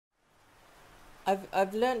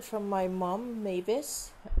I've learned from my mom,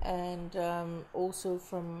 Mavis, and also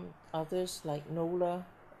from others like Nola,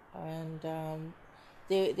 and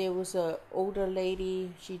there was a older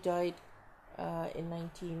lady. She died in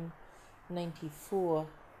 1994.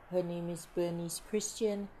 Her name is Bernice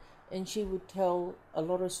Christian, and she would tell a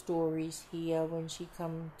lot of stories here when she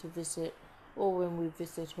come to visit, or when we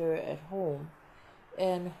visit her at home.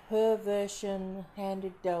 And her version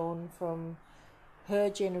handed down from her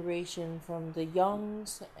generation, from the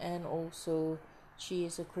Youngs, and also she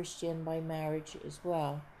is a Christian by marriage as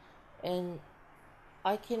well. And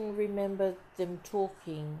I can remember them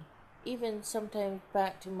talking, even sometimes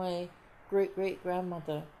back to my great great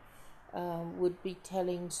grandmother, would be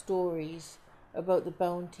telling stories about the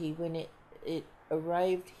bounty when it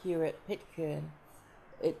arrived here at Pitcairn.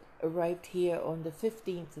 It arrived here on the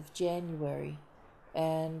 15th of January,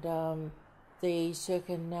 and they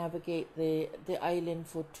circumnavigate the island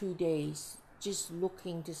for 2 days, just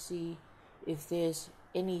looking to see if there's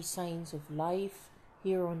any signs of life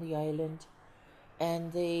here on the island.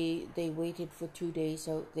 And they waited for 2 days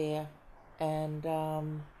out there, and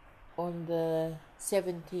on the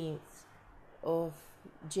 17th of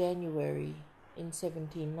January in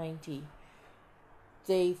 1790,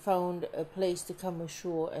 they found a place to come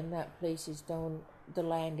ashore, and that place is down the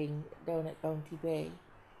landing down at Bounty Bay.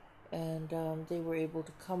 And they were able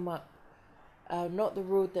to come up, not the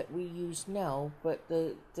road that we use now, but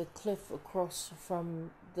the cliff across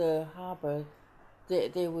from the harbour.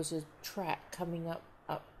 There was a track coming up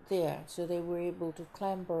there, so they were able to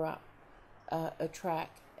clamber up a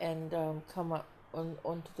track and come up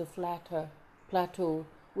onto the flatter plateau,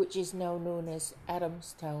 which is now known as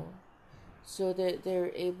Adamstown. So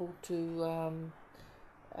they're able to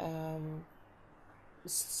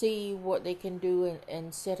see what they can do,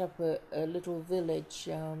 and set up a little village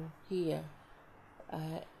here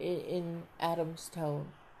in Adamstown.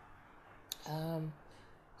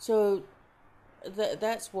 So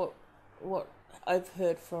that's what I've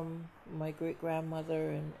heard from my great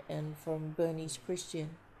grandmother and from Bernice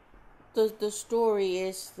Christian. The story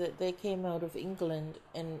is that they came out of England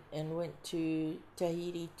and went to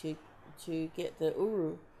Tahiti to get the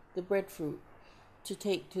uru, the breadfruit, to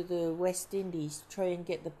take to the West Indies, try and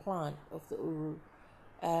get the plant of the uru,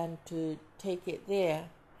 and to take it there.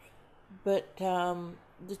 But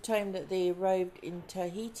the time that they arrived in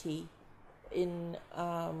Tahiti in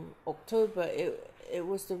October, it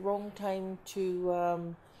was the wrong time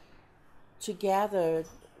to gather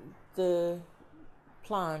the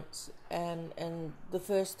plants, and the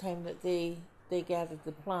first time that they gathered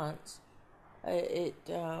the plants, it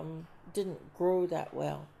didn't grow that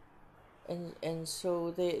well, and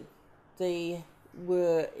so they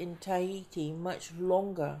were in Tahiti much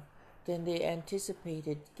longer than they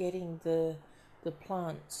anticipated, getting the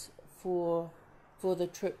plants for the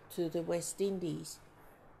trip to the West Indies.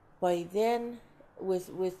 By then, with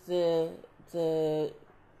the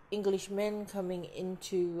Englishmen coming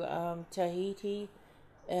into Tahiti,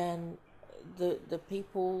 and the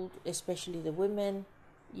people, especially the women,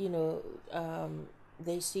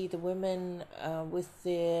 they see the women with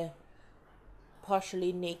their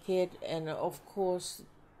partially naked, and of course,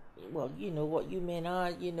 well, you know what you men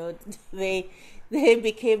are, they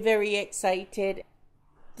became very excited.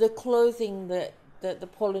 The clothing that the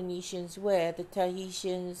Polynesians wear, the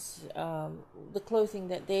Tahitians, the clothing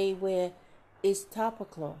that they wear is tapa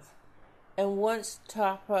cloth, and once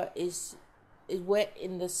tapa is wet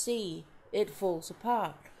in the sea, it falls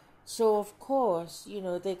apart. So of course,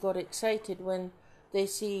 they got excited when they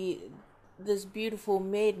see this beautiful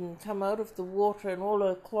maiden come out of the water and all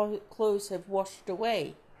her clothes have washed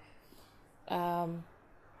away.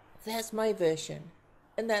 That's my version,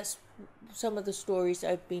 and that's some of the stories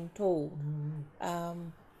I've been told.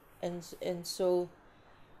 And so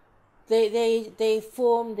they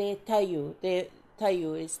form their tayu. Their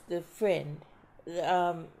tayu is the friend.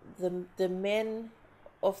 The men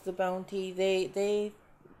of the bounty,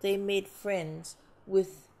 they made friends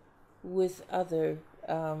with other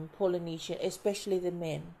Polynesian, especially the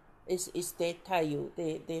men. Is their tayu,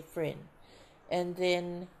 their friend. And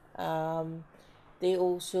then they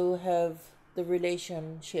also have the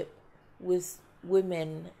relationship with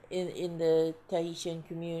women in the Tahitian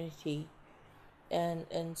community,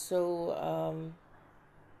 and so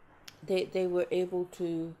they were able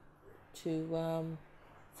to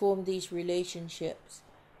form these relationships.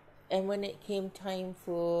 And when it came time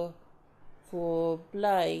for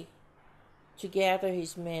Bly to gather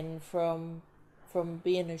his men from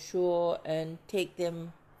being ashore and take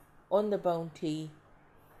them on the bounty,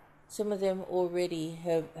 some of them already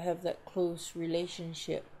have that close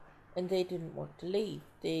relationship, and they didn't want to leave.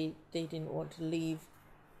 they didn't want to leave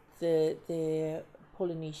their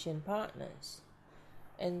Polynesian partners.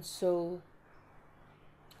 And so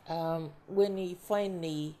when he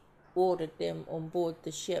finally ordered them on board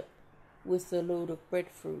the ship with a load of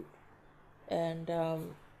breadfruit, and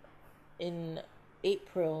in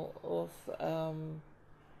April of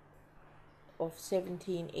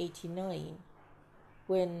 1789,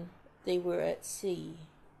 when they were at sea,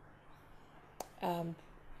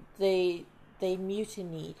 they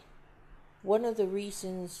mutinied. One of the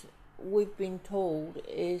reasons we've been told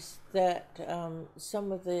is that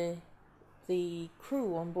some of the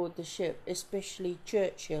crew on board the ship, especially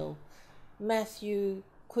Churchill, Matthew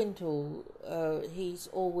Quintal, he's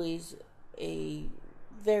always a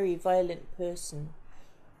very violent person,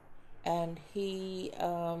 and he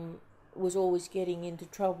was always getting into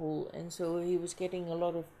trouble, and so he was getting a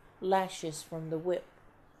lot of lashes from the whip.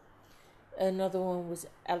 Another one was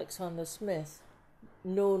Alexander Smith,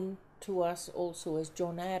 known to us also as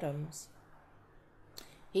John Adams.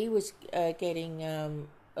 He was getting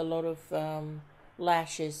a lot of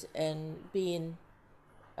lashes and being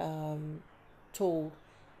told.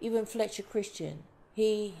 Even Fletcher Christian,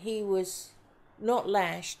 he was not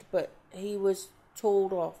lashed, but he was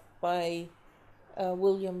told off by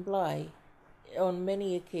William Bligh on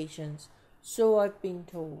many occasions. So I've been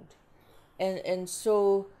told, and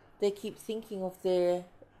so they keep thinking of their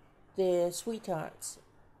sweethearts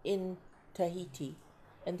in Tahiti,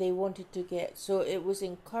 and they wanted to get. So it was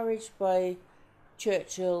encouraged by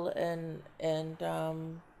Churchill and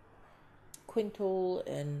Quintal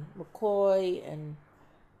and McCoy, and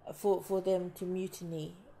for them to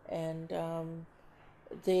mutiny, and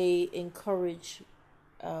they encourage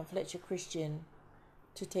Fletcher Christian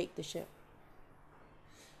to take the ship.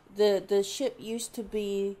 The ship used to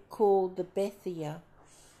be called the Bethia,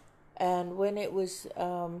 and when it was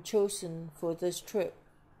chosen for this trip,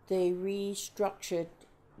 they restructured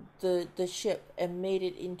the ship and made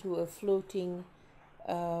it into a floating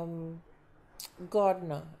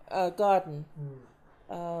garden.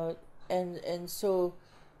 And so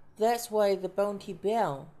that's why the Bounty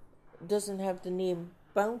Bell doesn't have the name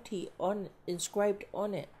Bounty inscribed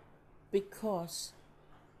on it, because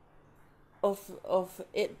of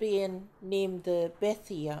it being named the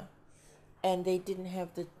Bethia, and they didn't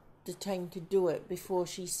have the time to do it before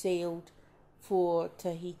she sailed for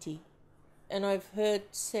Tahiti. And I've heard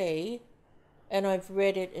say, and I've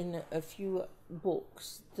read it in a few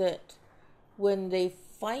books, that when they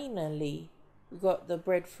finally got the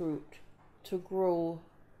breadfruit to grow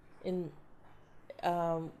in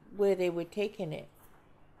where they were taking it,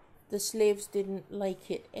 the slaves didn't like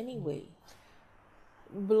it anyway.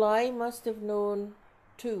 Bligh must have known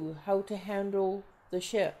too how to handle the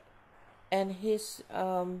ship, and his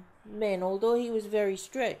men, although he was very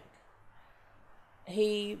strict,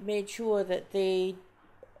 he made sure that they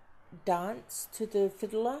danced to the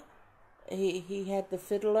fiddler. He had the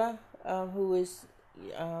fiddler who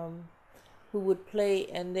would play,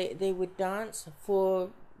 and they would dance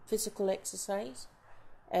for physical exercise,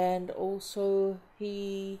 and also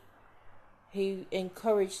he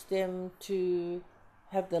encouraged them to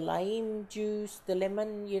have the lime juice, the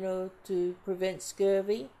lemon, to prevent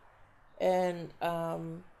scurvy, and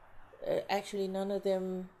actually none of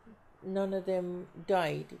them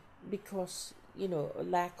died because a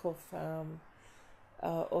lack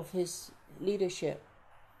of his leadership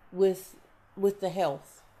with the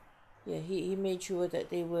health. Yeah, he made sure that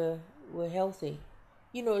they were healthy.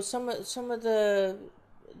 Some of the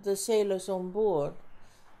sailors on board,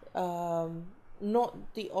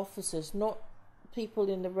 not the officers, not people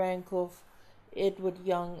in the rank of Edward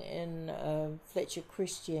Young and Fletcher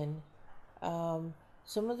Christian.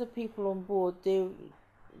 Some of the people on board, they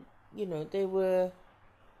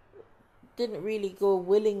didn't really go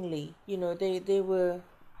willingly. They were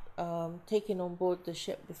taken on board the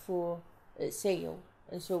ship before it sailed,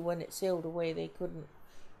 and so when it sailed away, they couldn't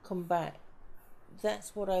come back.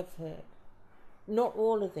 That's what I've heard. Not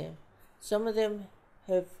all of them. Some of them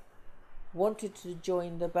have wanted to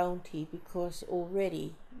join the Bounty because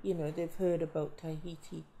already, they've heard about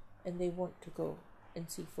Tahiti and they want to go and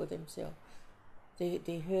see for themselves.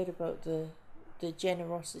 They heard about the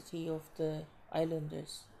generosity of the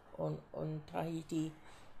islanders on Tahiti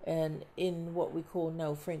and in what we call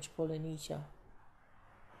now French Polynesia.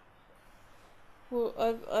 Well,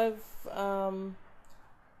 I've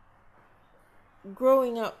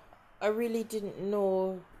growing up, I really didn't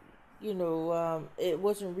know, it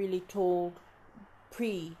wasn't really told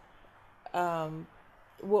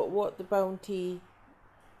what the Bounty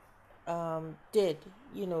did,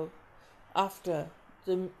 after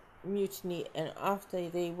the mutiny and after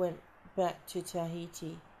they went back to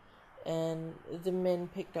Tahiti, and the men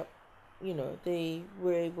picked up, they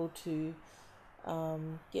were able to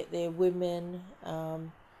get their women.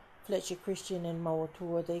 Fletcher Christian and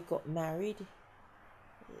Mauatua, they got married.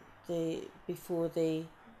 Before they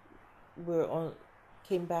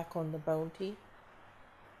came back on the Bounty.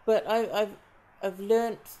 But I've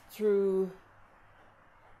learnt through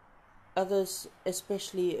others,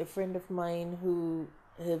 especially a friend of mine who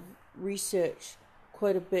have researched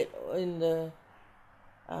quite a bit in the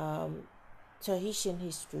Tahitian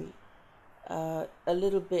history, a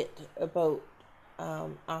little bit about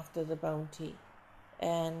after the Bounty,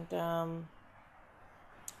 and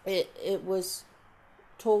it was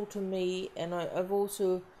told to me, and I've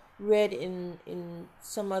also read in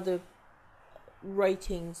some other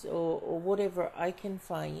writings or whatever I can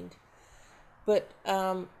find. But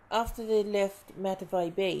after they left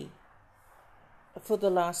Matavai Bay for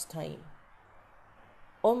the last time,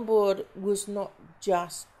 on board was not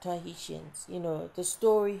just Tahitians. The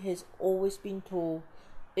story has always been told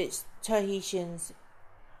it's Tahitians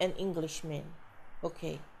and Englishmen.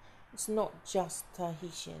 Okay, it's not just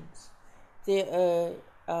Tahitians. There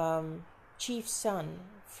are chief's son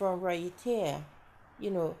from Raiatea.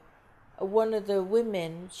 One of the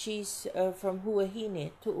women, she's from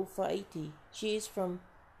Huahine, Tu'ufaiti. She is from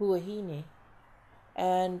Huahine.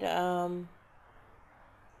 And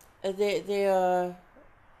there are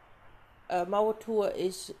Mauatua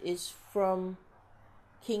is from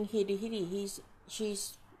King Hirihiri.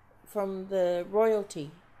 She's from the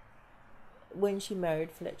royalty when she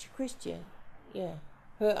married Fletcher Christian. Yeah.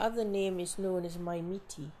 Her other name is known as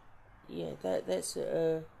Maimiti. Yeah, that's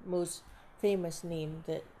a most famous name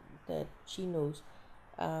that she knows,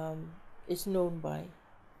 is known by.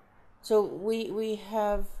 So we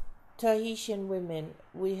have Tahitian women.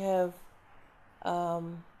 We have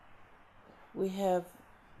on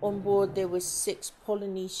board there was 6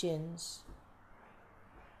 Polynesians.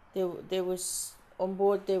 There was on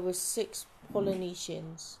board there was 6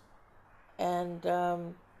 Polynesians, and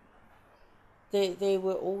they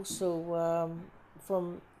were also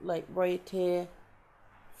from like Raiatea,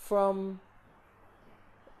 from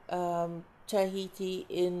Tahiti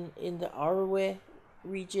in the Arawa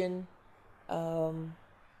region, and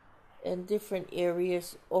different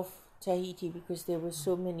areas of Tahiti, because there were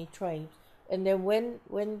so many tribes. And then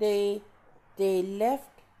when they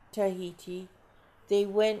left Tahiti, they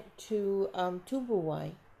went to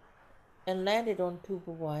Tubuai and landed on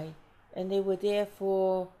Tubuai, and they were there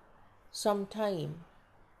for some time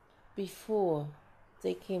before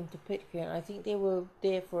they came to Pitcairn. I think they were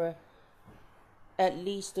there for at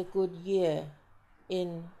least a good year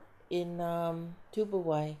in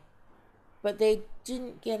Tubuai, but they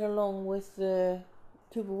didn't get along with the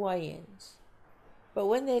Tubuaians. But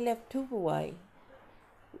when they left Tubuai,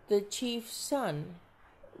 the chief's son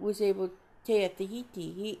was able, Te.A.Z,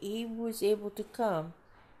 he was able to come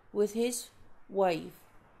with his wife,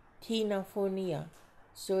 Tina Fonia.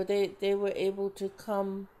 So they were able to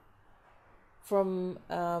come from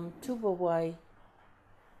Tubuai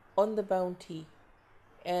on the Bounty,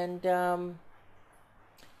 and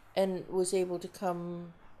was able to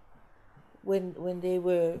come when they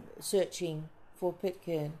were searching for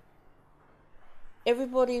Pitcairn.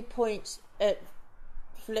 Everybody points at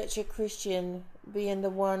Fletcher Christian being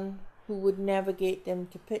the one who would navigate them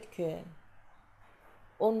to Pitcairn.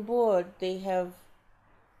 On board they have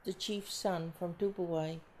the chief's son from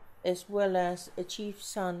Tubuai, as well as a chief's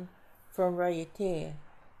son from Raiatea.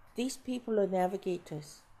 These people are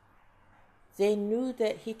navigators. They knew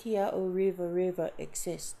that Hitia'o River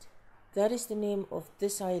exists. That is the name of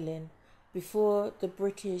this island before the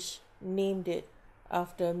British named it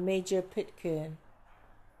after Major Pitcairn.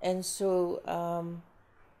 And so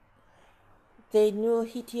they knew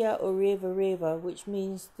Hitia'o River, which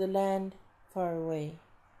means the land far away,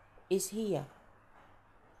 is here.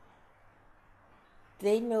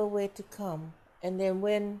 They know where to come. And then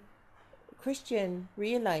when Christian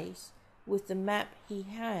realized with the map he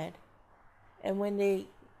had, and when they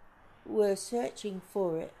were searching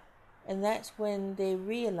for it, and that's when they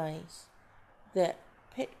realized that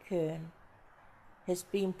Pitcairn has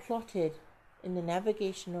been plotted in the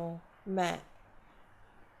navigational map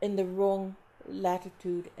in the wrong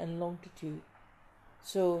latitude and longitude.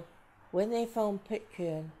 So when they found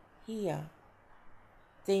Pitcairn here,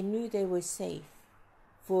 they knew they were safe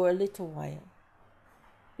for a little while,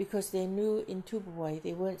 because they knew in Tubuai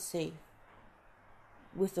they weren't safe.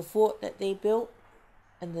 With the fort that they built,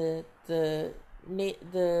 and the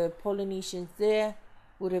Polynesians there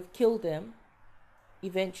would have killed them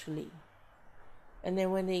eventually. And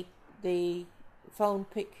then when they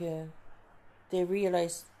found Pitcairn, they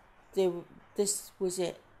realized this was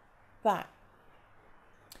it. But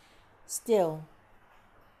still,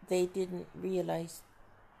 they didn't realize,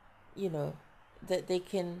 that they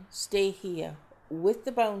can stay here with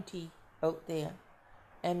the bounty out there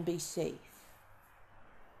and be safe.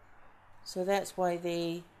 So that's why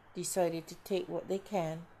they decided to take what they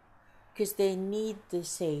can, because they need the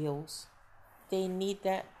sales. They need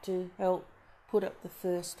that to help put up the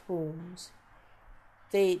first homes.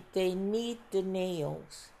 They need the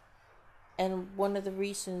nails. And one of the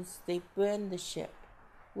reasons they burned the ship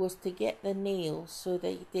was to get the nails so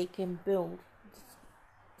that they can build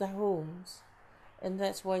the homes. And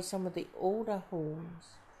that's why some of the older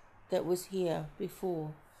homes that was here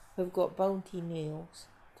before have got bounty nails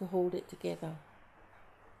to hold it together.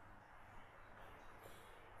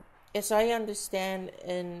 As I understand,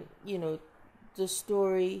 and the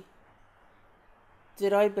story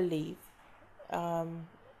that I believe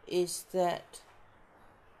is that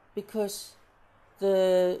because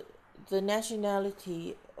the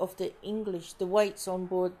nationality of the English, the whites on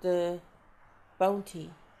board the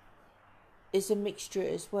Bounty, is a mixture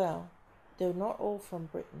as well. They're not all from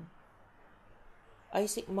Britain.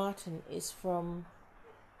 Isaac Martin is from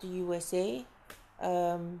the USA.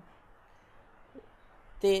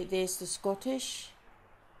 There's the Scottish.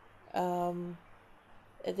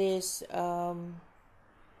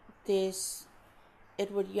 There's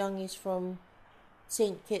Edward Young is from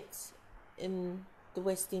St. Kitts in the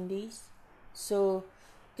West Indies. So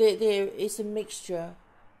there is a mixture.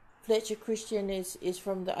 Fletcher Christian is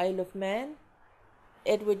from the Isle of Man.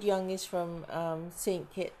 Edward Young is from St.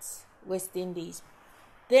 Kitts, West Indies.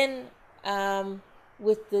 Then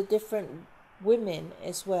with the different women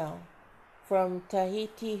as well, from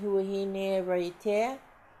Tahiti, Huahine, Raiatea,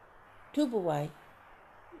 Tubuai.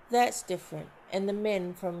 That's different. And the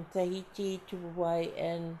men from Tahiti, Tubuai,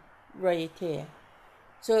 and Raiatea.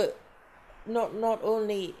 So not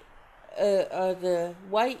only are the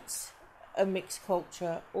whites a mixed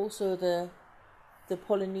culture, also the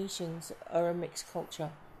Polynesians are a mixed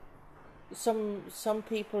culture. Some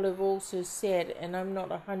people have also said, and I'm not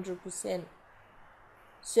 100%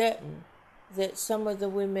 certain, that some of the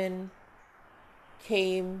women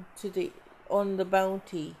came on the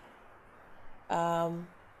Bounty.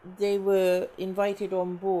 They were invited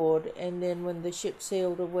on board, and then when the ship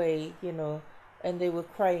sailed away, and they were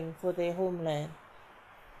crying for their homeland.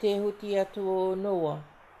 Te Huti Atu o Noa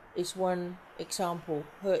is one example.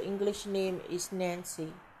 Her English name is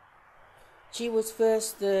Nancy. She was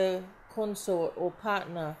first the consort or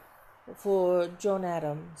partner for John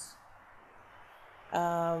Adams.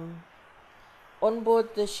 On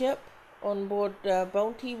board the ship, on board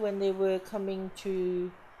Bounty, when they were coming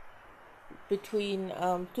to between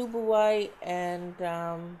Tubuai and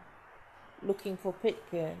looking for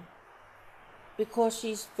Pitcairn, because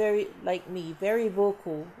she's very, like me, very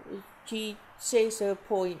vocal. She says her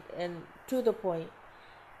point and to the point.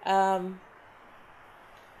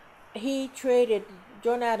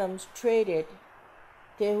 John Adams traded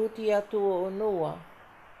Te Huti Atu o Noa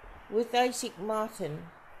with Isaac Martin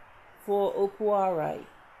for Opuarai.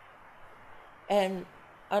 And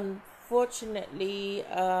unfortunately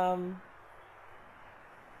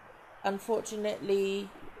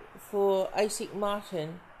for Isaac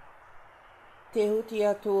Martin, Te Huti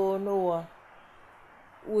Atu o Noa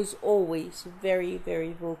was always very,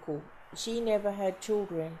 very vocal. She never had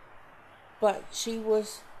children, but she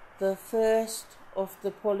was the first of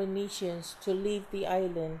the Polynesians to leave the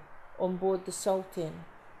island on board the Sultan.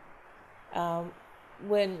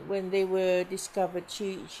 When they were discovered,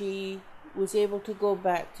 she was able to go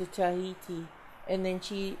back to Tahiti, and then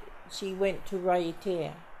she went to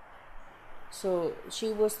Raiatea. So she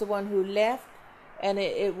was the one who left, and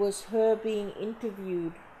it was her being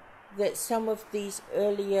interviewed that some of these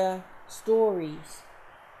earlier stories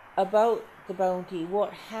about the Bounty,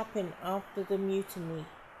 what happened after the mutiny,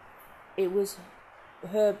 it was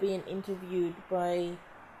her being interviewed by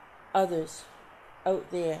others out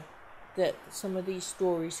there that some of these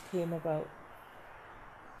stories came about.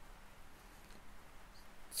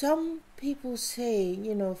 Some people say,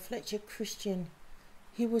 Fletcher Christian,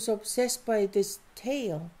 he was obsessed by this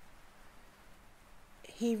tale.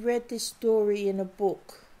 He read this story in a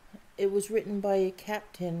book. It was written by a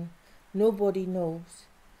captain nobody knows.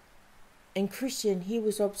 And Christian, he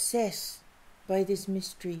was obsessed by this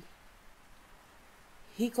mystery.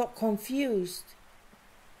 He got confused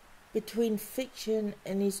between fiction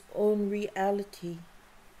and his own reality.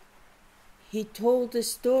 He told the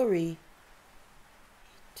story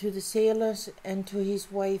to the sailors and to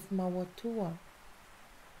his wife Mawatua.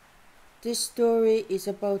 This story is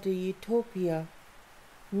about a utopia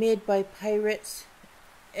made by pirates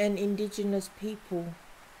and indigenous people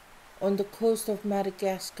on the coast of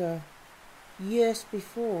Madagascar years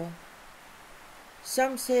before.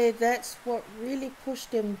 Some say that's what really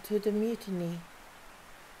pushed them to the mutiny,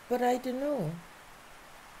 but I don't know.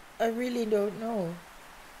 I really don't know.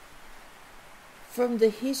 From the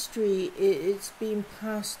history, it's been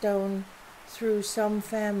passed down through some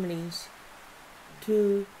families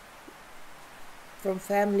from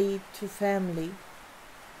family to family,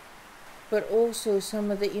 but also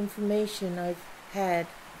some of the information I've had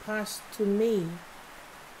passed to me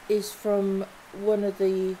is from one of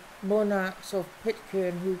the monarchs of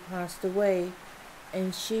Pitcairn who passed away,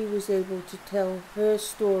 and she was able to tell her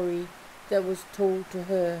story that was told to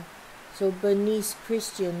her. So Bernice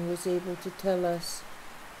Christian was able to tell us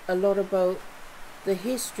a lot about the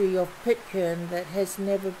history of Pitcairn that has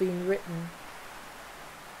never been written.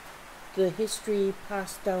 The history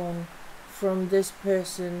passed down from this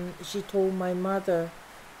person. She told my mother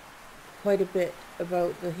quite a bit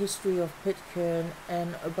about the history of Pitcairn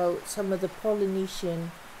and about some of the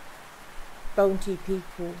Polynesian bounty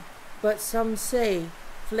people. But some say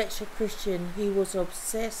Fletcher Christian, he was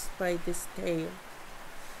obsessed by this tale.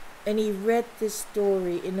 And he read this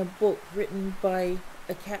story in a book written by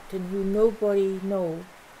a captain who nobody know.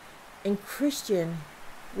 And Christian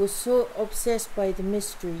was so obsessed by the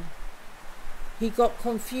mystery, he got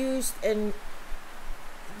confused and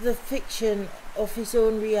the fiction of his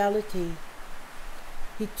own reality.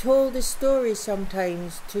 He told the story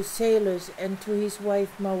sometimes to sailors and to his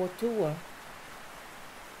wife Mawatua.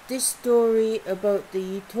 This story about the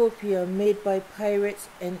utopia made by pirates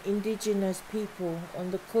and indigenous people on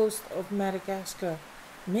the coast of Madagascar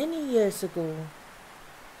many years ago.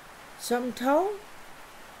 Somehow,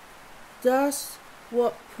 that's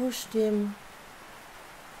what pushed him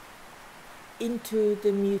into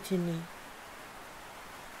the mutiny.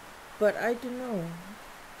 But I don't know.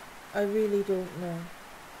 I really don't know.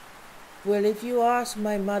 Well, if you ask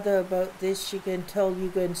my mother about this, she can tell you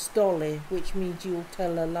going stole, which means you'll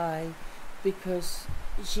tell a lie, because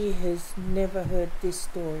she has never heard this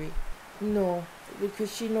story. No,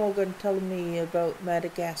 because she's not going to tell me about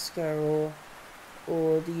Madagascar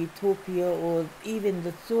or the utopia or even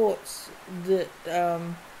the thoughts that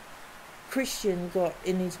Christian got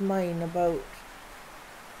in his mind about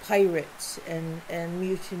pirates and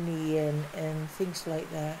mutiny and things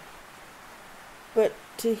like that. But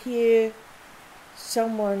to hear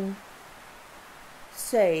someone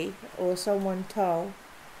say or someone tell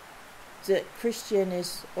that Christian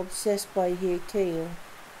is obsessed by his tale,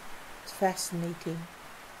 it's fascinating.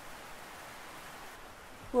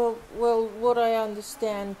 Well, what I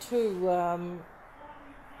understand too,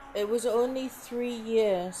 it was only 3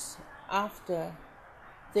 years after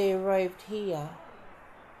they arrived here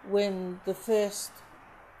when the first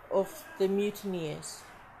of the mutineers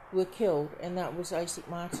were killed, and that was Isaac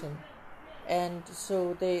Martin. And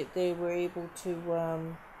so they were able to,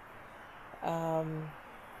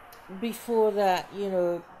 before that, you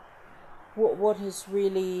know, what has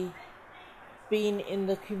really been in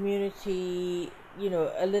the community, you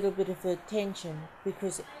know, a little bit of a tension,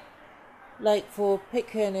 because like for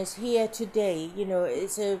Pitcairners here today, you know,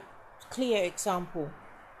 it's a clear example.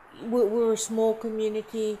 We're a small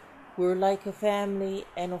community, we're like a family,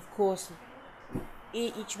 and of course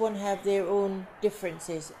each one have their own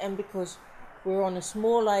differences, and because we're on a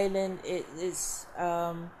small island, it is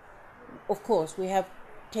of course we have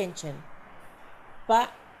tension,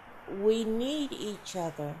 but we need each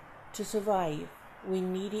other to survive. We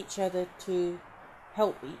need each other to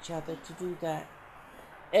help each other to do that.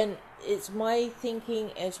 And it's my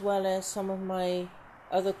thinking, as well as some of my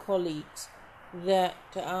other colleagues, that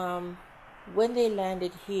when they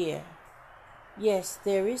landed here, yes,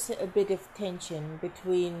 there is a bit of tension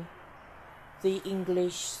between the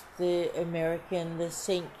English, the American, the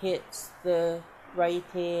St. Kitts, the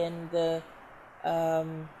Raitan, the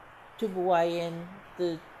Tubuaian,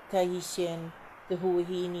 the Tahitian, the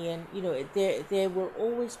Huahinian. You know, there will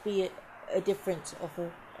always be a difference of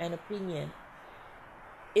an opinion.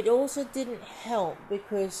 It also didn't help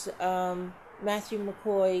because Matthew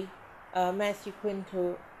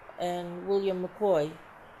Quinto and William McCoy,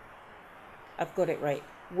 I've got it right,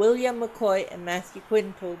 William McCoy and Matthew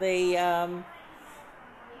Quinto,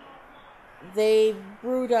 they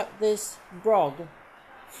brewed up this grog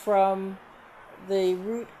from the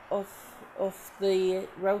root of the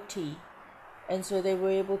roti, and so they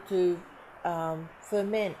were able to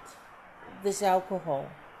ferment this alcohol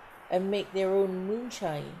and make their own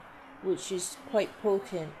moonshine, which is quite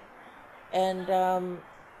potent. And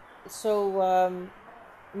so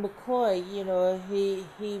McCoy, you know,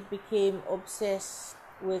 he became obsessed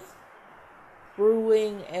with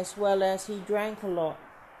brewing, as well as he drank a lot,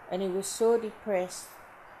 and he was so depressed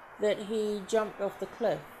that he jumped off the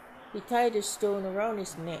cliff. He tied a stone around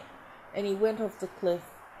his neck and he went off the cliff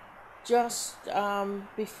just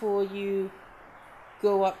before you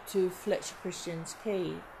go up to Fletcher Christian's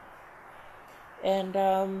cave. And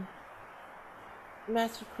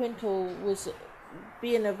Matthew Quintal was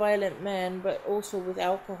being a violent man, but also with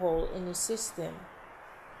alcohol in his system.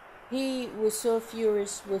 He was so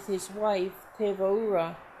furious with his wife,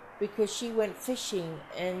 Tevaura, because she went fishing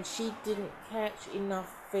and she didn't catch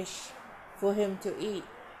enough fish for him to eat.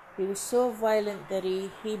 He was so violent that he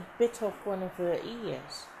bit off one of her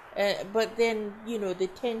ears. But then, the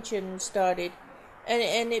tension started,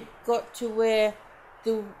 and it got to where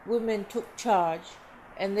the women took charge,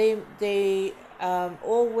 and they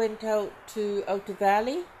all went out to Outer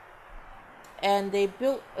Valley, and they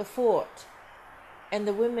built a fort, and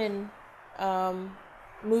the women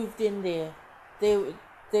moved in there.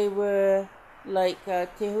 They were like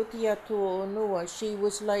Tehutia Tuonoa. She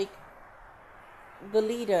was like the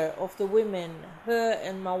leader of the women. Her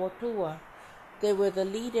and Mawatua, they were the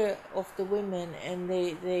leader of the women, and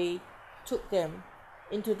they took them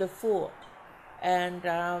into the fort, and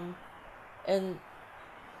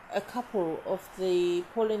a couple of the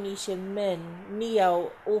Polynesian men,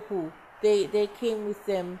 Niau Ohu, they came with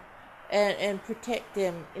them and protect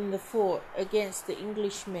them in the fort against the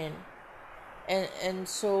Englishmen. And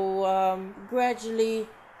so gradually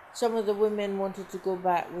some of the women wanted to go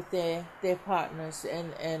back with their partners,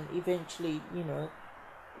 and eventually,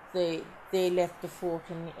 they left the fort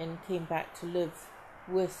and came back to live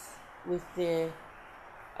with their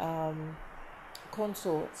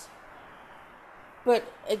consorts. But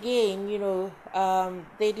again,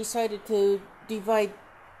 they decided to divide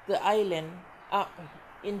the island up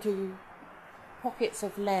into pockets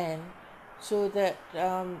of land so that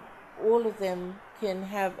all of them can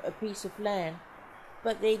have a piece of land.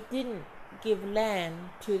 But they didn't give land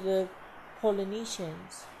to the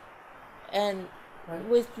Polynesians. And right.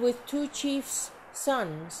 with two chiefs'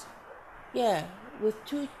 sons, with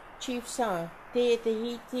two chiefs' sons, Te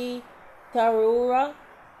Tarura,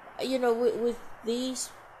 with these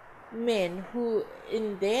men who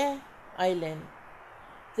in their island,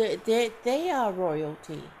 they are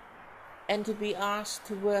royalty, and to be asked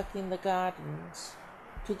to work in the gardens,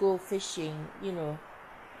 to go fishing,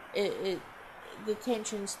 the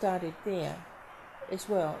tension started there as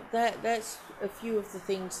well. That's a few of the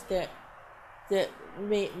things that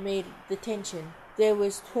made the tension. There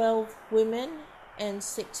was 12 women and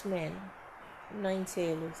 6 men, 9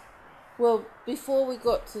 sailors. Well, before we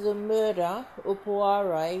got to the murder,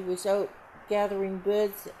 Opoarai was out gathering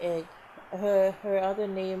bird's egg. Her other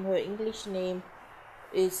name, her English name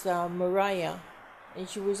is Mariah, and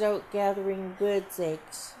she was out gathering bird's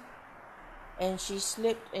eggs. And she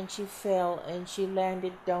slipped and she fell and she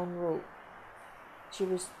landed down rope. She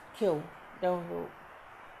was killed down rope.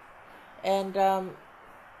 And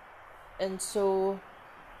so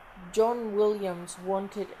John Williams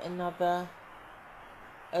wanted another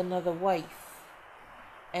wife,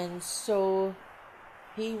 and so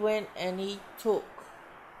he went and he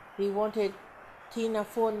wanted Tina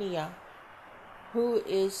Fornia, who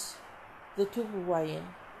is the Tubuwayan.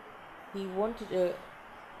 He wanted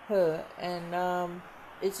her, and I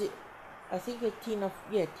think Tina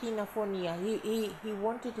Fornia. He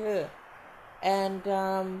wanted her, and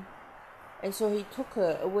so he took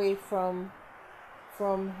her away from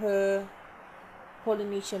her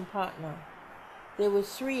Polynesian partner. There were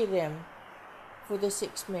 3 of them for the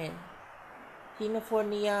 6 men. Tina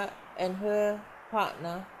Fornia and her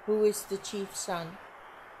partner, who is the chief's son.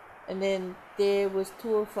 And then there was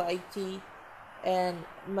Tuofaiti and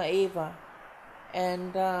Maeva.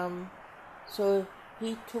 And so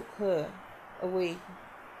he took her away.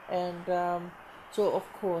 And so of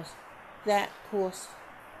course that caused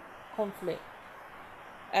conflict.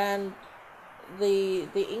 And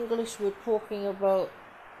the English were talking about,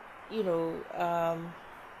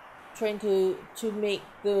 trying to make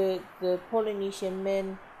the Polynesian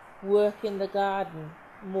men work in the garden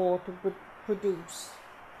more to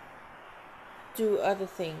do other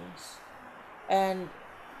things. And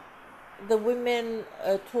the women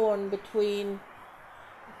are torn between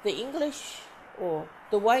the English or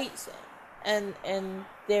the whites and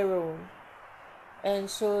their own. And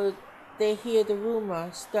so they hear the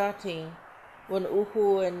rumor starting when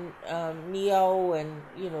Uhu and Niau and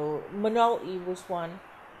Manaui was one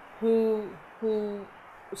who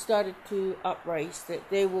started to uprise that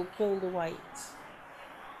they will kill the whites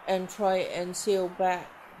and try and sail back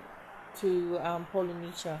to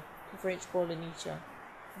Polynesia, to French Polynesia.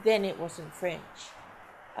 Then it wasn't French.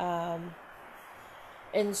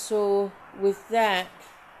 And so with that,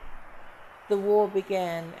 the war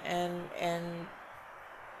began, and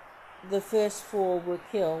the first 4 were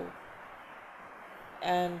killed,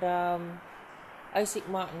 and Isaac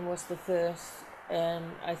Martin was the first,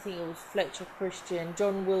 and I think it was Fletcher Christian,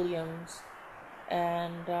 John Williams,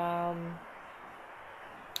 and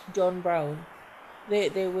John Brown.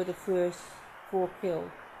 They were the first 4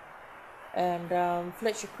 killed, and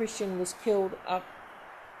Fletcher Christian was killed up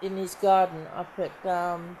in his garden up at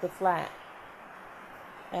the flat,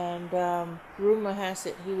 and rumor has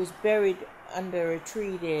it he was buried under a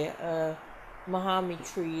tree there, a mahami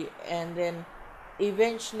tree, and then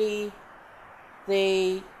eventually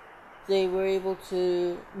they were able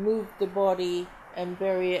to move the body and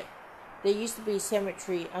bury it. There used to be a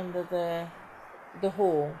cemetery under the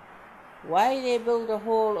hall. Why they built a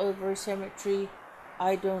hall over a cemetery,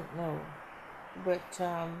 I don't know, but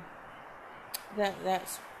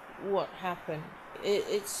that's what happened.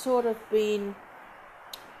 It's sort of been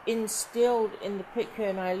instilled in the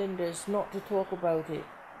Pitcairn Islanders not to talk about it.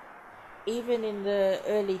 Even in the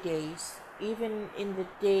early days, even in the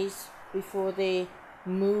days before they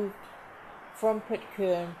moved from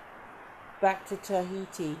Pitcairn back to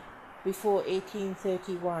Tahiti, before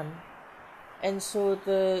 1831. And so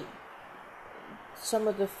some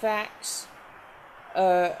of the facts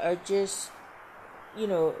are just, we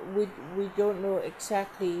don't know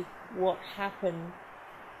exactly what happened.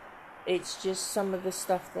 It's just some of the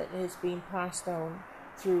stuff that has been passed down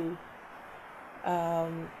through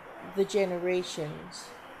the generations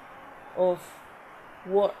of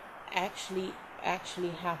what actually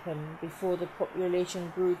happened before the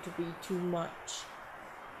population grew to be too much.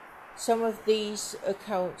 Some of these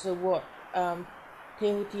accounts are what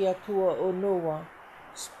Tehotiatua Onoa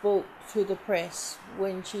spoke to the press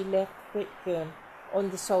when she left Pitcairn on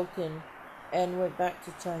the Sultan and went back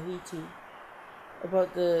to Tahiti,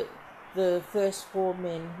 about the first 4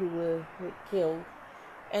 men who were killed,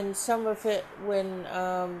 and some of it when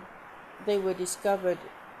they were discovered,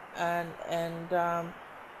 and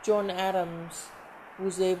John Adams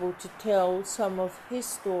was able to tell some of his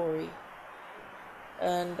story,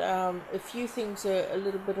 and a few things are a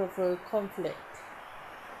little bit of a conflict.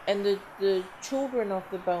 And the children of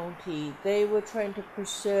the Bounty, they were trying to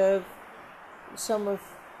preserve some of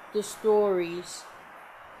the stories,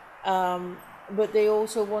 but they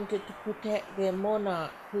also wanted to protect their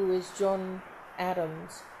monarch, who is John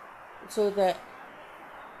Adams, so that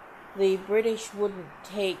the British wouldn't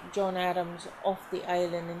take John Adams off the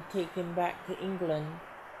island and take him back to England.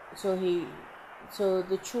 So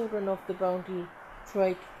the children of the Bounty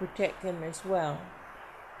tried to protect him as well.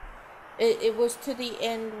 It was to the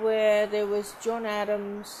end where there was John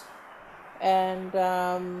Adams and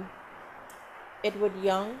Edward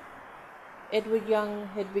Young. Edward Young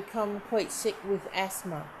had become quite sick with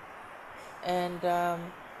asthma, and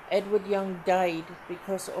Edward Young died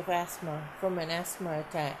because of asthma, from an asthma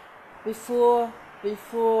attack. Before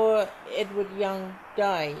Edward Young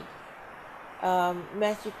died,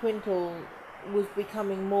 Matthew Quintal was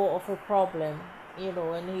becoming more of a problem,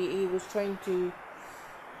 and he was trying to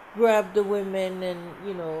grab the women, and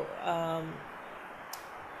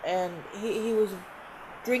and he was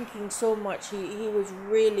drinking so much, he was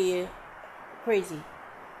really crazy.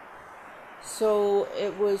 So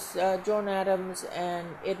it was John Adams and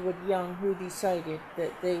Edward Young who decided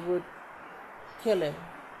that they would kill him,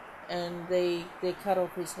 and they cut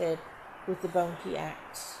off his head with the Bounty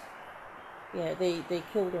axe. Yeah, they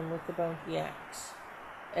killed him with the Bounty axe,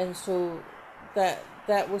 and so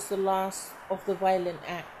that was the last of the violent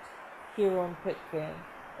act here on Pitcairn.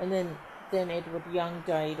 And then Edward Young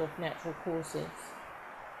died of natural causes.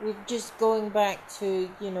 We're just going back to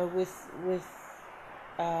with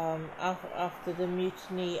after the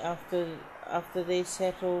mutiny, after they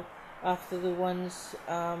settle, after the ones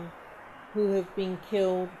who have been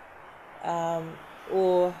killed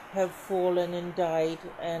or have fallen and died,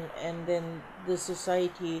 and then the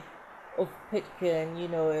society of Pitcairn,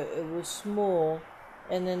 it was small,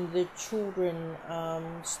 and then the children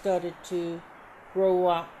started to grow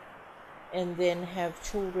up and then have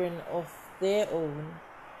children of their own.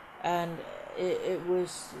 And it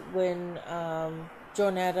was when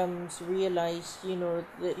John Adams realized,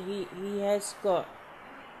 that he has got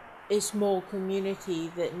a small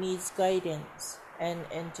community that needs guidance, and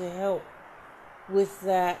to help with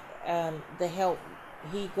that, the help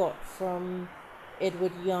he got from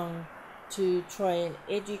Edward Young to try and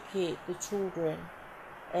educate the children,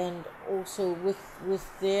 and also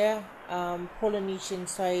with their Polynesian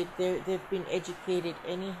side, they've been educated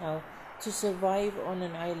anyhow to survive on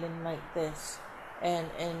an island like this, and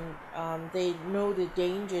they know the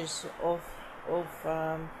dangers of of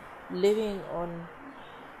living on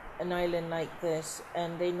an island like this,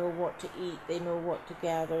 and they know what to eat, they know what to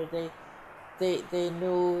gather, they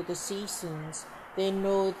know the seasons, they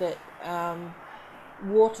know that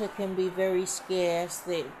water can be very scarce,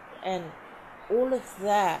 and all of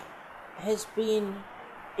that has been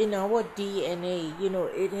in our DNA.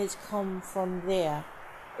 It has come from there.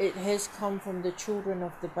 It has come from the children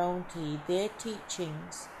of the bounty, their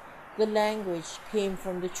teachings. The language came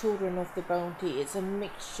from the children of the bounty. It's a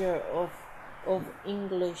mixture of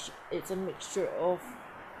English, it's a mixture of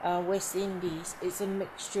West Indies, it's a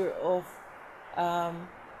mixture of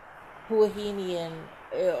Huahinian,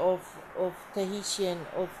 of Tahitian,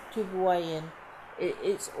 of Tubuayan.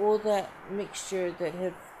 It's all that mixture that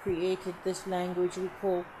have created this language we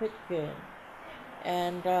call Pitcairn.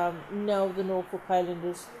 And now the Norfolk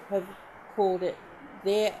Islanders have called it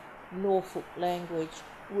their Norfolk language,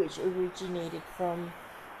 which originated from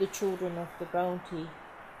the children of the bounty.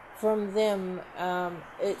 From them,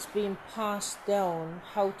 it's been passed down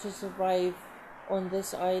how to survive on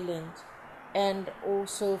this island, and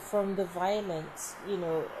also from the violence,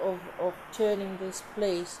 of turning this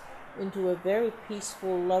place into a very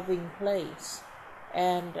peaceful, loving place.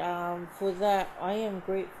 And for that, I am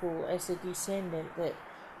grateful as a descendant that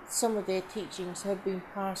some of their teachings have been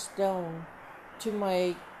passed down to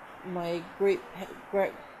my great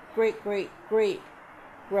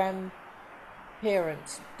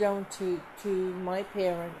grandparents, down to my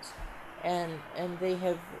parents, and they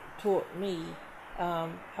have taught me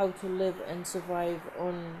how to live and survive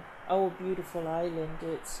on our beautiful island.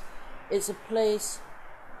 It's a place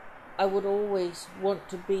I would always want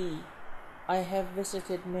to be. I have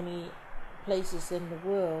visited many places in the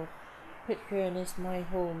world. Pitcairn is my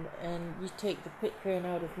home, and you take the Pitcairn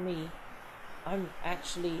out of me, I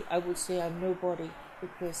would say I'm nobody,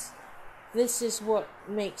 because this is what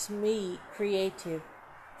makes me creative.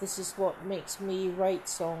 This is what makes me write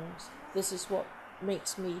songs. This is what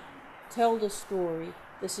makes me tell the story.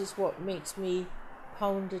 This is what makes me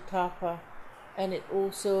pound the tapa. And it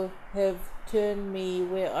also have turned me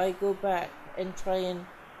where I go back and try and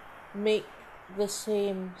make the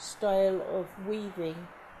same style of weaving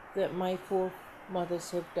that my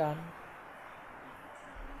foremothers have done.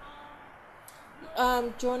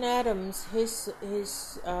 John Adams, he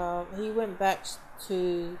went back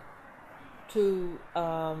to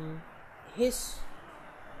his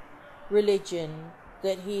religion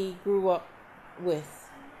that he grew up with,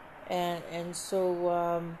 and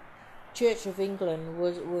so Church of England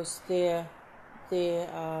was their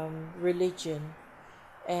religion,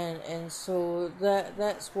 and so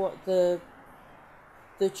that's what the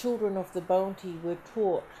children of the bounty were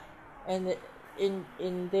taught, and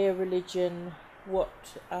in their religion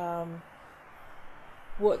what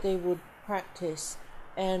they would practice.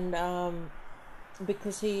 And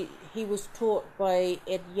because he was taught by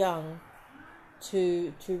Ed Young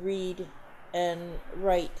to read and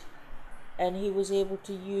write, and he was able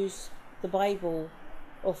to use the Bible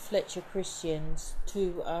of Fletcher Christians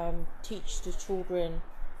to teach the children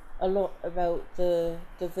a lot about the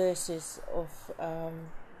verses of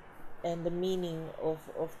and the meaning of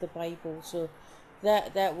the Bible. So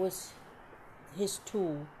that was his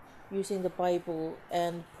tool, using the Bible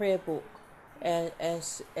and prayer book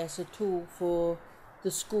as a tool for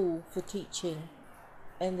the school for teaching.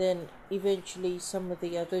 And then eventually some of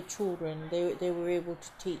the other children, they were able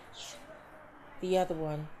to teach the other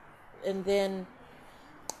one. And then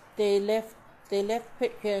they left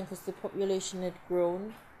Pitcairn because the population had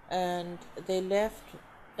grown, and they left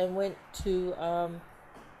and went to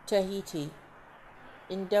Tahiti.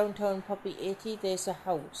 In downtown Papeete, there's a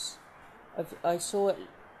house. I saw it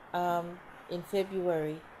in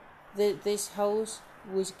February. This house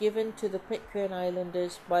was given to the Pitcairn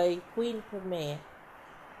Islanders by Queen Premier,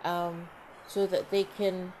 so that they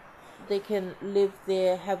can live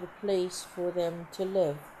there, have a place for them to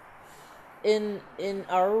live. In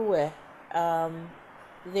Arua,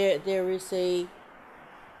 there is a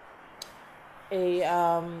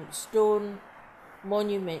stone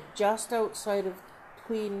monument just outside of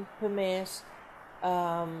Queen Premier's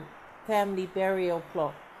family burial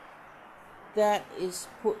plot that is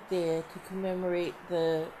put there to commemorate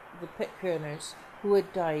the Pitcairners who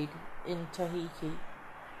had died in Tahiti.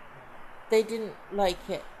 They didn't like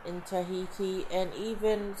it in Tahiti, and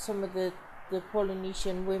even some of the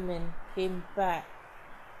Polynesian women came back,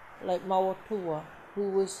 like Mawatua, who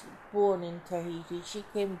was born in Tahiti. She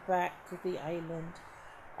came back to the island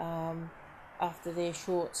after their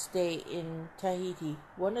short stay in Tahiti.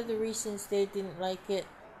 One of the reasons they didn't like it,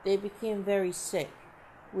 they became very sick,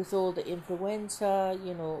 with all the influenza,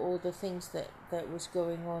 all the things that was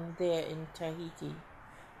going on there in Tahiti.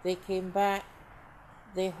 They came back,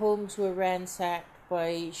 their homes were ransacked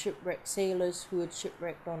by shipwrecked sailors who had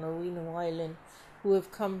shipwrecked on Oinu Island, who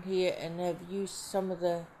have come here and have used some of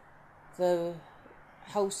the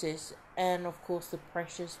houses and of course the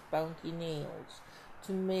precious bounty nails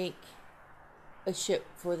to make a ship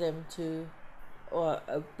for them to, or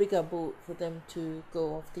a bigger boat for them to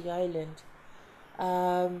go off the island.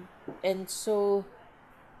 And so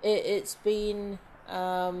it's been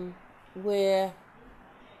where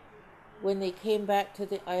when they came back to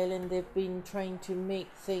the island, they've been trying to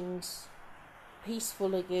make things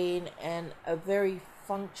peaceful again and a very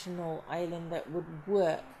functional island that would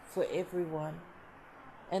work for everyone.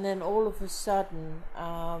 And then all of a sudden,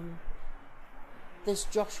 this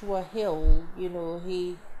Joshua Hill,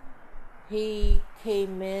 he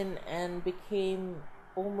came in and became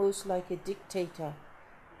almost like a dictator,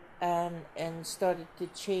 and started to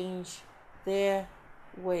change their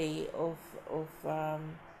way of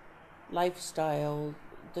lifestyle.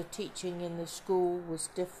 The teaching in the school was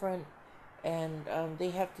different, and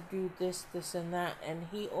they have to do this and that, and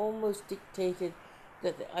he almost dictated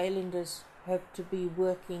that the islanders have to be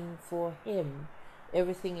working for him.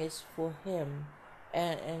 Everything is for him,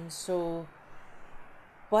 and so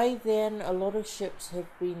by then a lot of ships have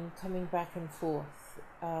been coming back and forth,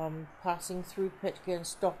 passing through Pitcairn,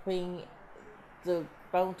 stopping. The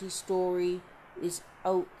bounty story is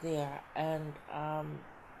out there, and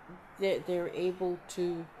they're able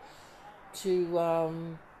to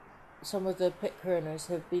some of the Pitcairners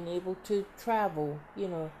have been able to travel,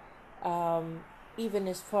 even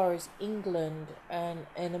as far as England and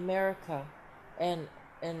America, and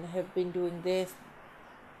have been doing their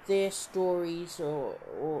stories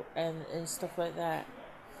and stuff like that.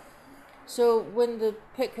 So when the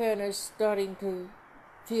Pitcairners starting to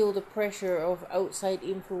feel the pressure of outside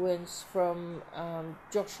influence from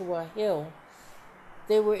Joshua Hill,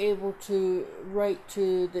 they were able to write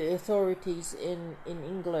to the authorities in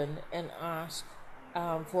England and ask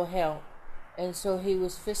for help. And so he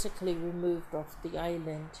was physically removed off the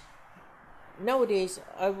island. Nowadays,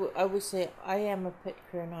 I would say I am a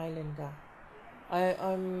Pitcairn Islander.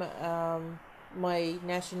 I'm my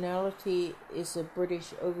nationality is a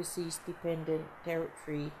British Overseas Dependent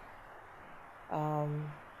Territory.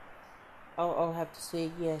 I'll have to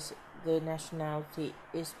say yes, the nationality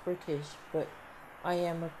is British, but I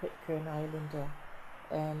am a Pitcairn Islander,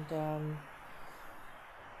 and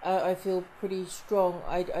I feel pretty strong.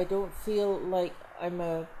 I don't feel like I'm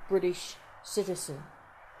a British citizen,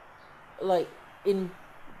 like in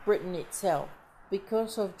Britain itself,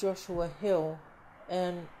 because of Joshua Hill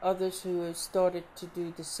and others who have started to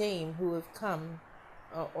do the same, who have come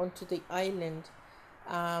onto the island.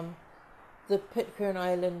 The Pitcairn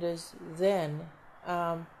Islanders then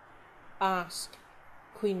asked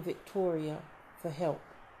Queen Victoria for help,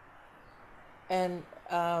 and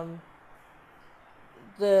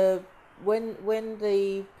when the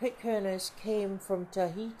Pitcairners came from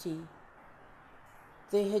Tahiti,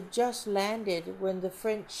 they had just landed when the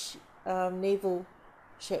French naval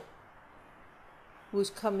ship was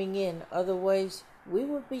coming in. Otherwise, we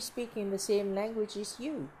would be speaking the same language as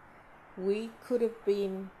you. We could have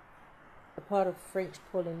been a part of French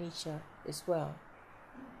Polynesia as well.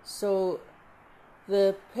 So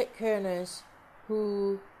the Pitcairners,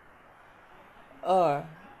 who are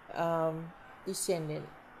descendant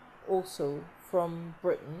also from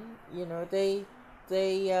Britain, they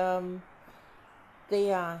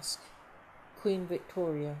asked Queen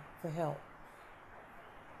Victoria for help.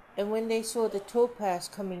 And when they saw the topaz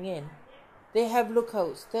coming in, they have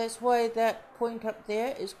lookouts. That's why that point up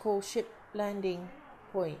there is called Ship Landing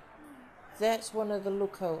Point. That's one of the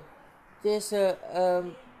lookouts. There's a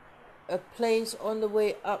place on the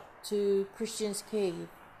way up to Christian's Cave.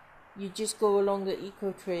 You just go along the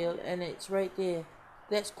eco trail and it's right there.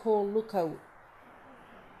 That's called lookout,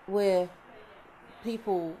 where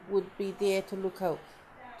people would be there to look out.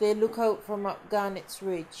 They look out from up Garnet's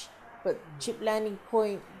Ridge, but Ship Landing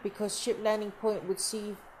Point, because Ship Landing Point would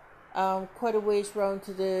see quite a ways round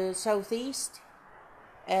to the southeast,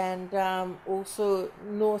 and also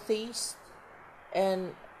northeast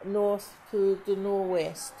and north to the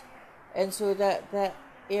northwest, and so that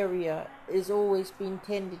area is always been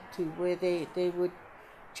tended to, where they would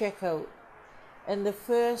check out. And the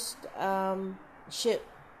first ship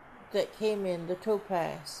that came in, the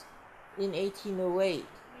Topaz, in 1808,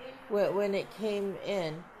 when it came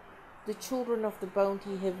in, the children of the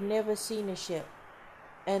bounty have never seen a ship,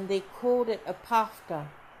 and they called it a pafta.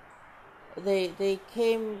 They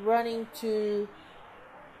came running to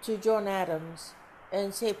John Adams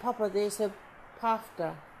and say, Papa, there's a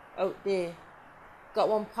pafta out there. Got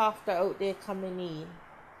one pafta out there coming in.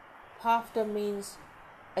 Pafta means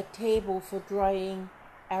a table for drying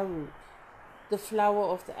arroot, the flour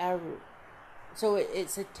of the arroot. So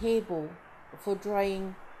it's a table for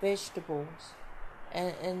drying vegetables.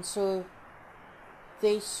 And so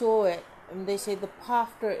they saw it, and they say the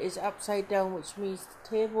pafta is upside down, which means the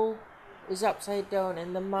table is upside down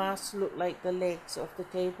and the mass look like the legs of the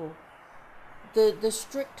table. The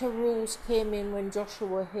stricter rules came in when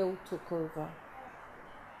Joshua Hill took over.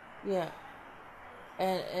 Yeah.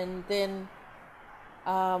 And then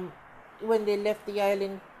when they left the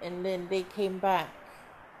island and then they came back,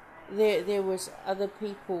 there was other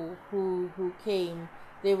people who came.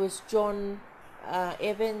 There was John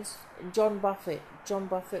Evans, John Buffett. John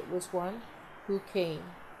Buffett was one who came.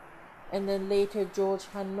 And then later George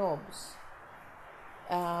Hunnobs.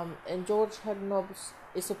 And George Hunnobs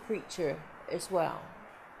is a preacher as well.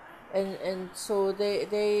 And so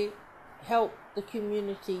they helped the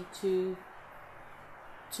community to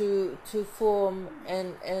form,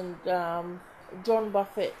 and John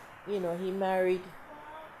Buffett, he married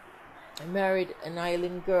an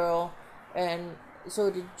island girl, and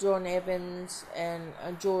so did John Evans and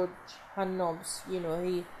George Hunnobs.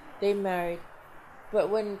 They married, but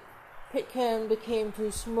when Pitcairn became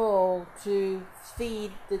too small to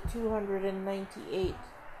feed the 298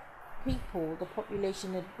 people, the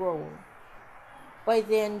population had grown. By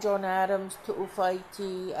then, John Adams,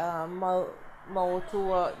 Tu'ufaiti,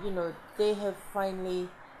 Mauatua, they have finally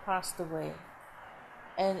passed away.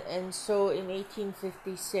 And so in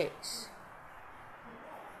 1856,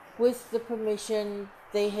 with the permission,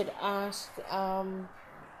 they had asked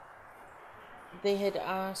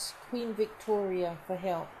Queen Victoria for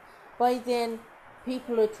help. By then,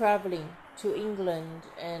 people are traveling to England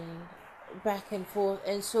and back and forth,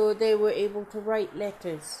 and so they were able to write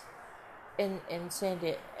letters and send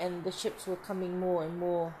it, and the ships were coming more and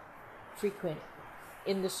more frequent.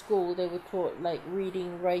 In the school, they were taught like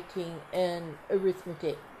reading, writing, and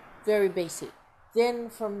arithmetic, very basic. Then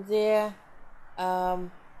from there,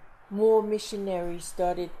 more missionaries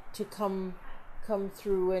started to come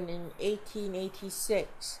through, and in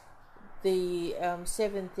 1886, the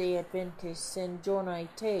Seventh-day Adventists sent John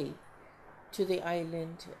I.T. to the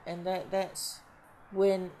island, and that's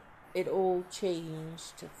when it all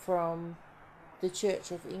changed from the Church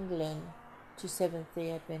of England to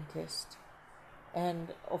Seventh-day Adventist.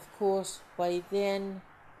 And of course, by then,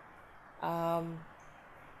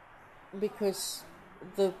 because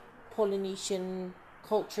the Polynesian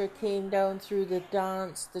culture came down through the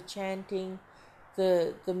dance, the chanting,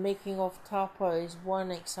 the making of tapa is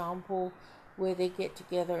one example, where they get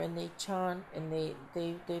together and they chant and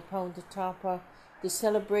they pound the tapa. The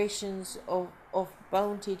celebrations of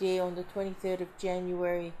Bounty Day on the 23rd of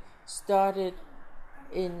January started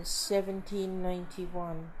in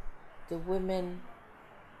 1791. The women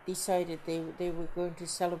decided they were going to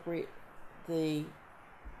celebrate the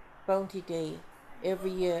Bounty Day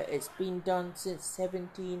every year. It's been done since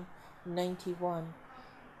 1791.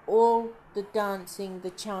 All the dancing,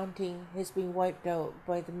 the chanting has been wiped out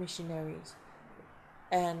by the missionaries.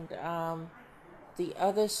 And the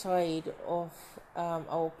other side of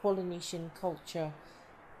our Polynesian culture,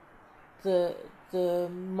 the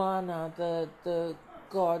mana, the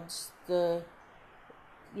gods,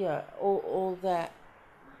 all that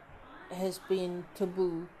has been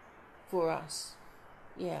taboo for us.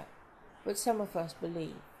 Yeah. But some of us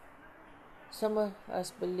believe. Some of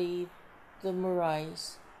us believe the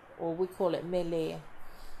Marais, or we call it Malay.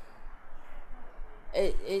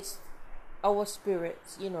 It's our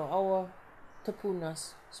spirits, our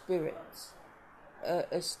Tapunas spirits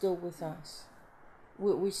are still with us.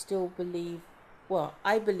 We still believe, well,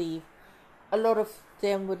 I believe a lot of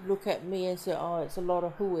them would look at me and say, oh, it's a lot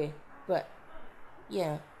of hue. But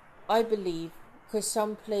yeah, I believe, because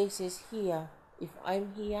some places here, if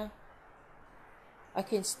I'm here, I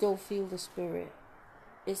can still feel the spirit.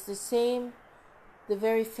 It's the same the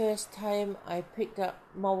very first time I picked up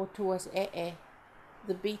Mauatua's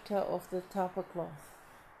the beater of the tapa cloth.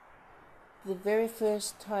 The very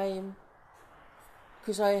first time,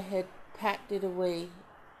 because I had packed it away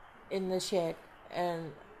in the shed,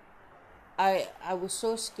 and I was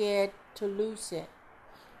so scared to lose it.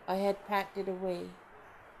 I had packed it away,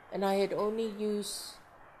 and I had only used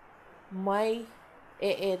my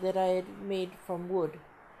that I had made from wood.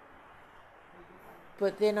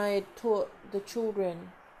 But then I had taught the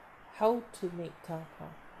children how to make tapa.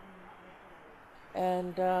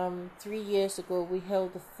 And 3 years ago, we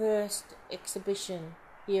held the first exhibition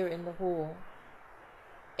here in the hall.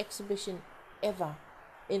 Exhibition ever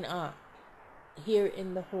in art. here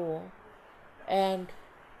in the hall, and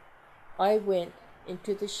I went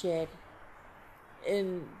into the shed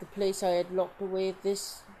in the place I had locked away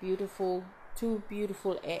this two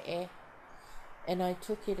beautiful and I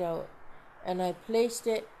took it out and I placed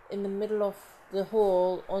it in the middle of the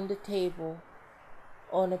hall on the table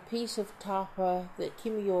on a piece of tapa that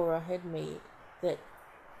Kimiora had made, that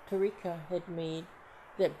Tarika had made,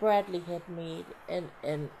 that Bradley had made, and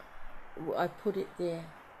I put it there.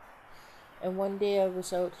 And one day I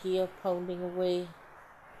was out here pounding away,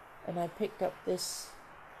 and I picked up this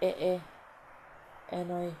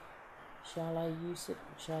and shall I use it,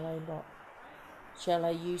 shall I not? Shall I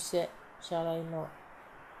use it, shall I not?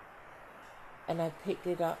 And I picked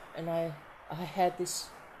it up, and I had this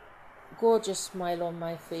gorgeous smile on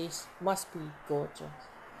my face. Must be gorgeous.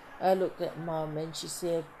 I looked at Mum and she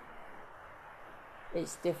said,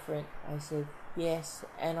 it's different. I said, yes.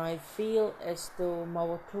 And I feel as though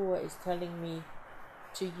Mawatua is telling me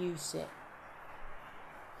to use it.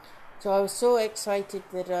 So I was so excited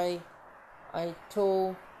that I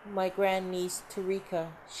told my grandniece Tarika,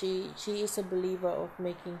 she is a believer of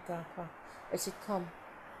making tapa. I said, come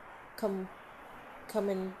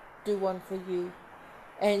and do one for you.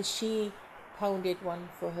 And she pounded one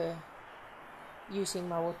for her using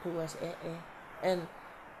Mawatua's and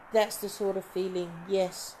that's the sort of feeling,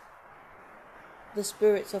 yes, the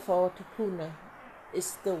spirits of our tupuna is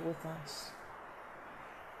still with us.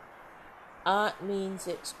 Art means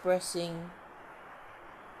expressing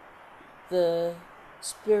the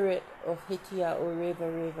spirit of Hitia or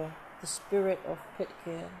River, the spirit of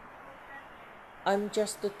Pitcairn. I'm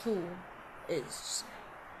just a tool. It's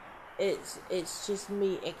just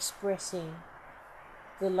me expressing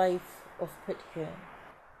the life of Pitcairn.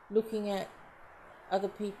 Looking at other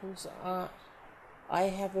people's art, I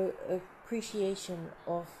have an appreciation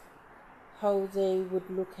of how they would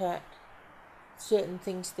look at certain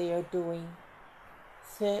things they are doing,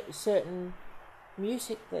 certain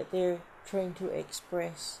music that they're trying to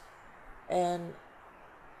express, and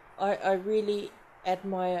I really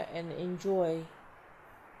admire and enjoy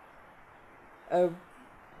a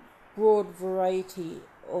broad variety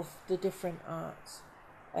of the different arts,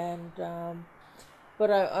 and but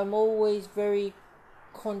I'm always very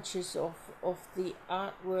conscious of the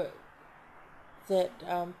artwork that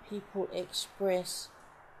people express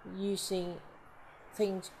using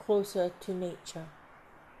things closer to nature.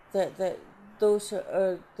 That those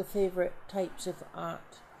are the favorite types of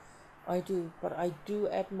art I do, but I do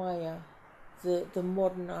admire the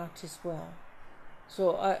modern art as well.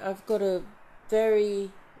 So I've got a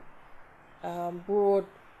very broad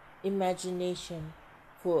imagination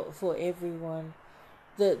for everyone.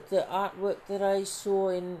 The artwork that I saw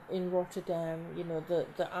in Rotterdam,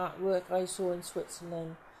 the artwork I saw in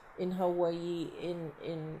Switzerland, in Hawaii, in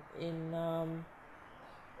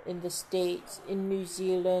the States, in New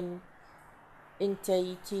Zealand, in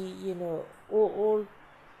Tahiti, all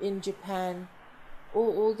in Japan,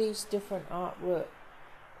 all these different artwork,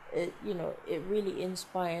 it really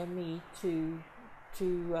inspired me to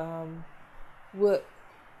work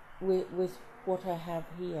with what I have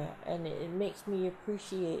here, and it makes me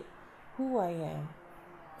appreciate who I am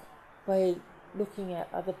by looking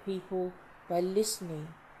at other people, by listening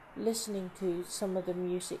to some of the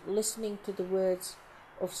music, listening to the words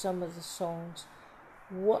of some of the songs,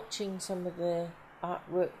 watching some of the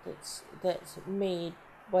artwork that's made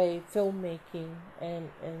by filmmaking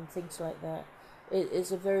and things like that. It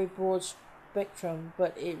is a very broad spectrum,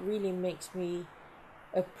 but it really makes me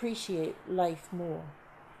appreciate life more.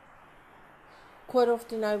 Quite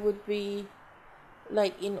often I would be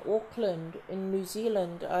like in Auckland, in New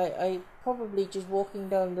Zealand, I probably just walking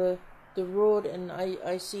down the road and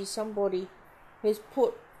I see somebody has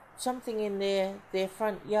put something in their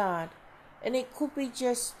front yard, and it could be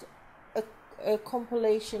just a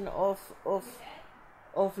compilation of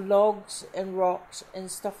logs and rocks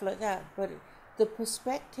and stuff like that, but the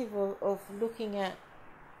perspective of looking at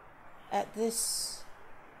this,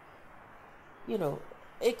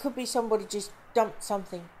 it could be somebody just dumped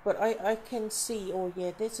something, but I can see, oh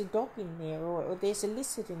yeah, there's a dog in there, or there's a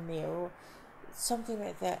lizard in there, or something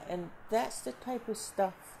like that, and that's the type of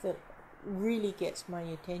stuff that really gets my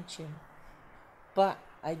attention. But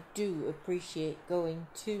I do appreciate going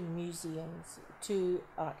to museums, to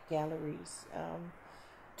art galleries,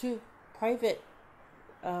 to private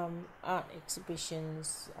art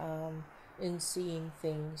exhibitions, and seeing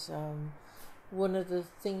things. One of the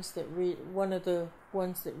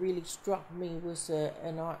ones that really struck me was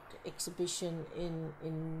an art exhibition in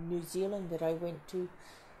New Zealand that I went to,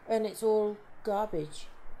 and it's all garbage.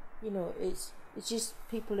 It's just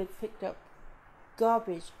people had picked up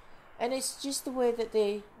garbage, and it's just the way that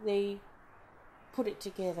they put it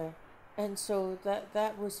together, and so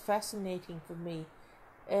that was fascinating for me,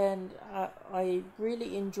 and I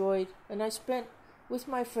really enjoyed, and I spent with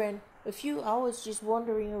my friend a few hours just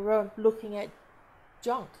wandering around looking at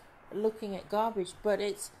junk, looking at garbage, but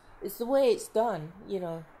it's the way it's done,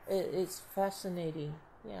 it's fascinating.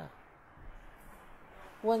 Yeah.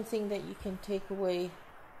 One thing that you can take away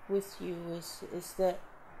with you is that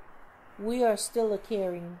we are still a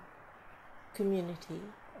caring community,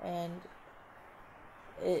 and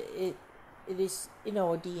it is in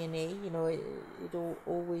our DNA, it'll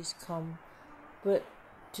always come, but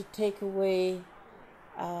to take away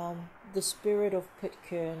the spirit of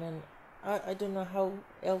Pitcairn, and I don't know how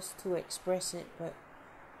else to express it, but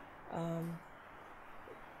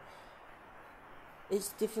it's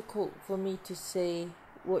difficult for me to say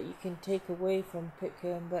what you can take away from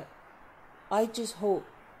Pitcairn, but I just hope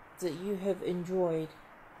that you have enjoyed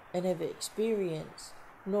and have experienced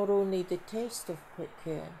not only the taste of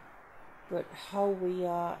Pitcairn, but how we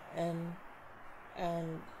are, and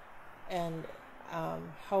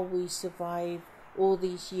how we survive all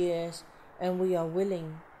these years, and we are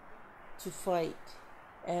willing to fight,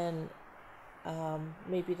 and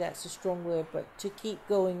maybe that's a strong word, but to keep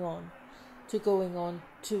going on,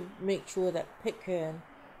 to make sure that Pitcairn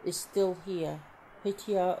is still here.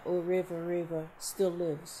 Hitia o River still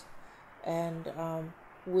lives, and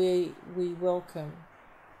we welcome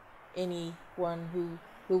anyone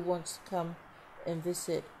who wants to come and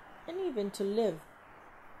visit, and even to live